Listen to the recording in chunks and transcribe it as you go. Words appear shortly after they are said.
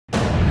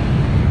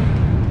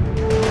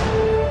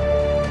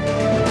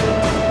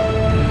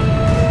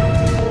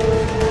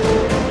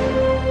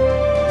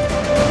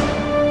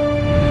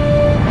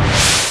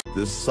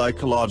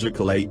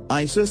psychological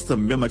AI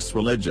system mimics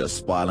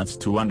religious violence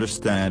to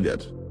understand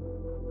it.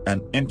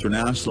 An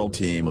international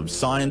team of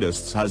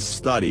scientists has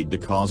studied the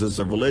causes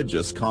of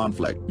religious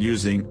conflict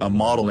using a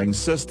modeling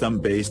system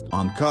based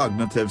on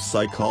cognitive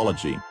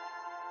psychology.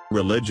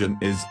 Religion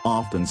is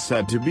often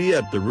said to be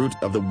at the root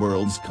of the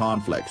world's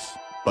conflicts,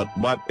 but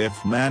what if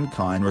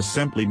mankind were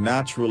simply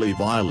naturally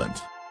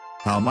violent?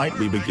 How might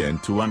we begin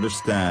to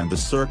understand the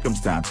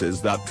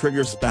circumstances that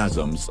trigger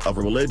spasms of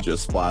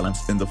religious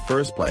violence in the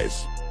first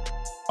place?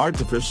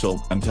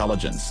 Artificial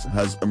intelligence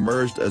has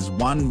emerged as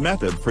one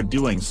method for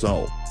doing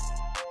so.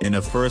 In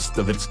a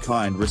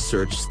first-of-its-kind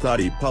research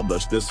study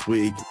published this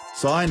week,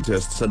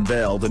 scientists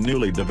unveiled a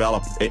newly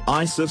developed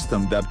AI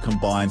system that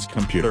combines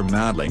computer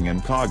modeling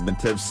and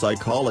cognitive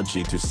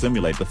psychology to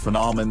simulate the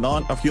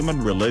phenomenon of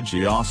human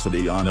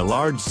religiosity on a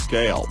large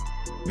scale.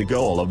 The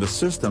goal of the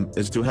system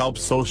is to help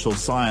social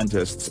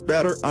scientists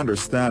better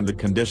understand the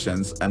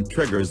conditions and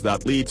triggers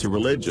that lead to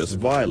religious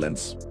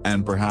violence,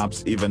 and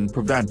perhaps even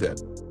prevent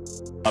it.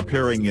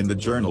 Appearing in the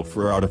Journal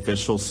for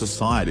Artificial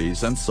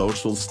Societies and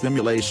Social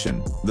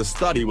Stimulation, the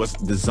study was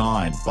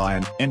designed by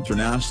an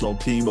international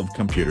team of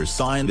computer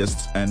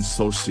scientists and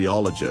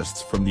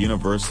sociologists from the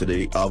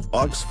University of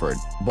Oxford,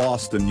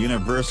 Boston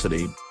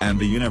University, and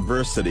the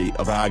University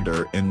of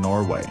Agder in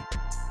Norway.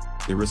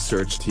 The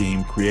research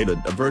team created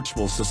a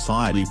virtual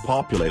society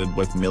populated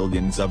with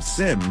millions of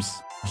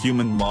Sims,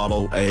 human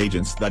model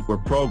agents that were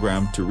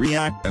programmed to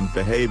react and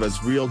behave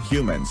as real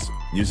humans,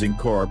 using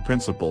core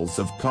principles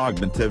of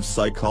cognitive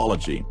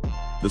psychology.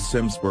 The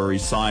Sims were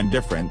assigned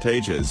different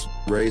ages,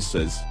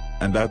 races,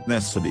 and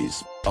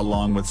ethnicities,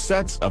 along with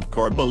sets of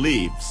core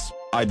beliefs,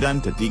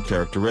 identity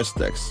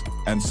characteristics,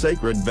 and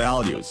sacred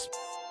values.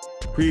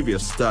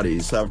 Previous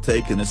studies have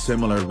taken a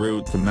similar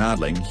route to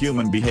modeling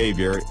human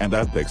behavior and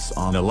ethics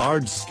on a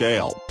large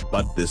scale,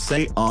 but this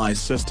AI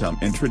system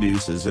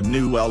introduces a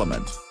new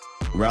element.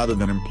 Rather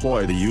than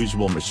employ the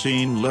usual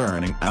machine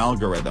learning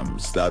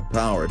algorithms that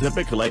power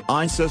typical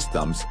AI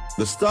systems,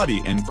 the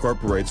study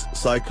incorporates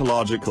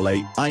psychological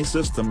AI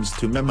systems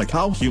to mimic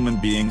how human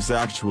beings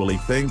actually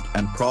think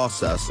and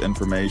process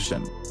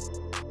information.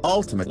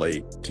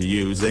 Ultimately, to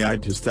use AI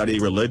to study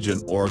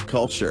religion or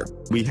culture,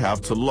 we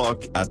have to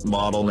look at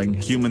modeling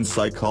human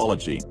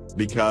psychology,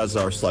 because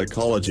our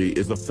psychology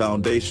is the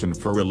foundation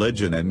for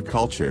religion and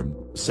culture,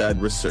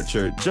 said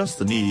researcher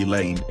Justin E.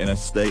 Lane in a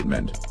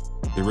statement.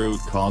 The root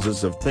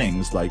causes of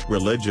things like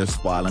religious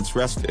violence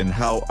rest in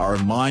how our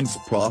minds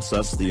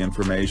process the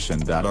information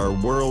that our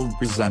world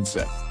presents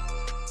it.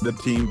 The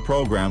team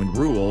programmed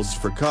rules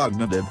for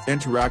cognitive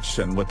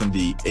interaction within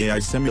the AI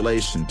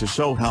simulation to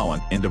show how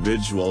an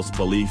individual's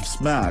beliefs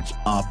match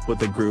up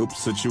with a group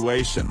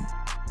situation.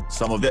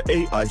 Some of the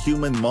AI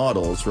human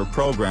models were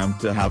programmed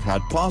to have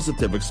had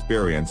positive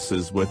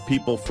experiences with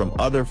people from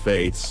other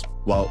faiths,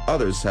 while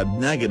others had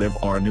negative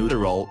or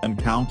neutral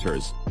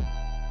encounters.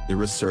 The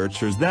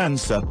researchers then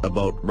set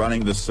about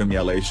running the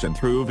simulation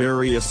through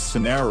various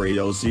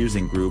scenarios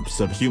using groups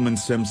of human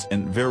Sims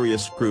in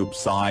various group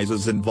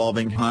sizes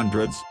involving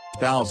hundreds,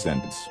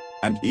 thousands,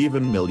 and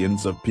even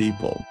millions of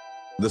people.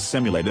 The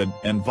simulated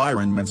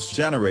environments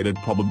generated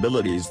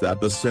probabilities that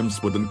the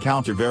Sims would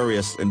encounter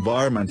various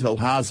environmental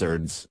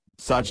hazards,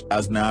 such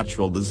as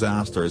natural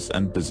disasters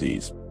and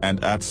disease,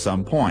 and at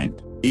some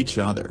point, each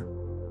other.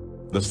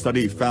 The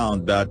study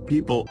found that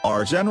people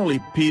are generally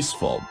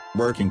peaceful,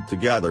 working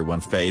together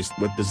when faced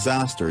with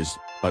disasters,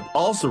 but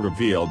also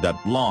revealed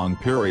that long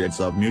periods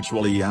of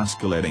mutually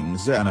escalating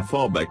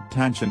xenophobic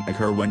tension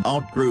occur when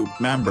out-group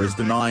members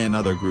deny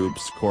another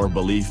group's core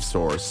beliefs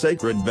or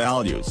sacred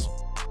values.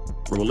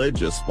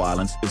 Religious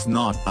violence is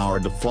not our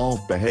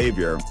default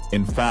behavior.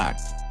 In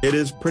fact, it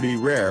is pretty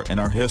rare in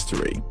our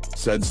history,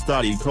 said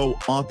study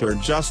co-author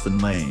Justin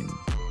Lane.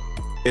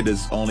 It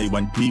is only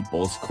when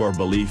people's core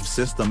belief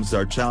systems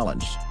are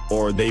challenged,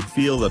 or they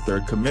feel that their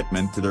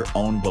commitment to their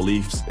own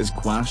beliefs is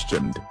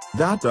questioned,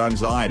 that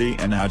anxiety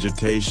and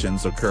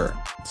agitations occur,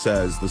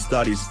 says the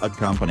study's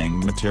accompanying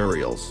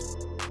materials.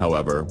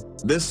 However,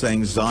 this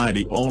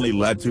anxiety only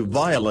led to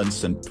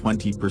violence in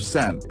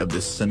 20% of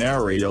the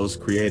scenarios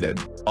created,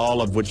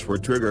 all of which were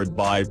triggered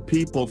by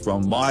people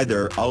from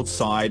either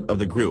outside of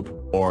the group,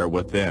 or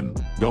within,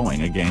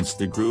 going against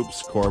the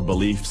group's core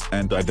beliefs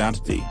and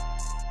identity.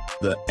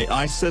 The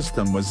AI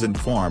system was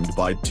informed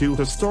by two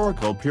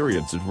historical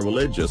periods of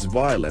religious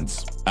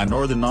violence, a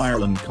Northern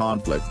Ireland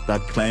conflict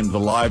that claimed the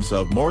lives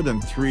of more than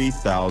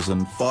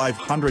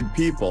 3,500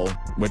 people,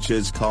 which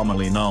is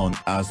commonly known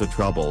as the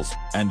Troubles,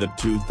 and the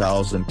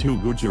 2002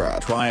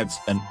 Gujarat riots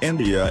in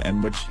India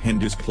in which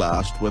Hindus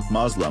clashed with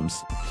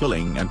Muslims,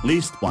 killing at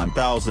least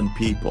 1,000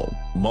 people,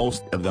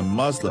 most of them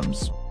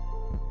Muslims.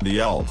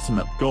 The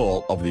ultimate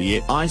goal of the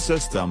AI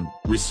system,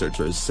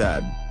 researchers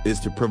said, is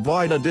to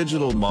provide a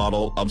digital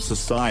model of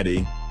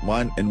society,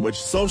 one in which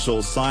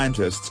social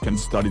scientists can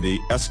study the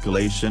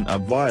escalation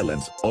of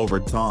violence over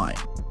time,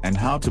 and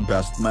how to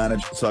best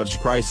manage such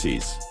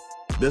crises.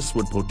 This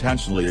would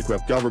potentially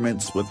equip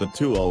governments with a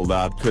tool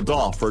that could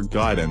offer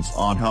guidance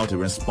on how to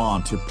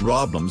respond to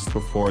problems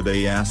before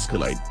they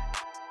escalate.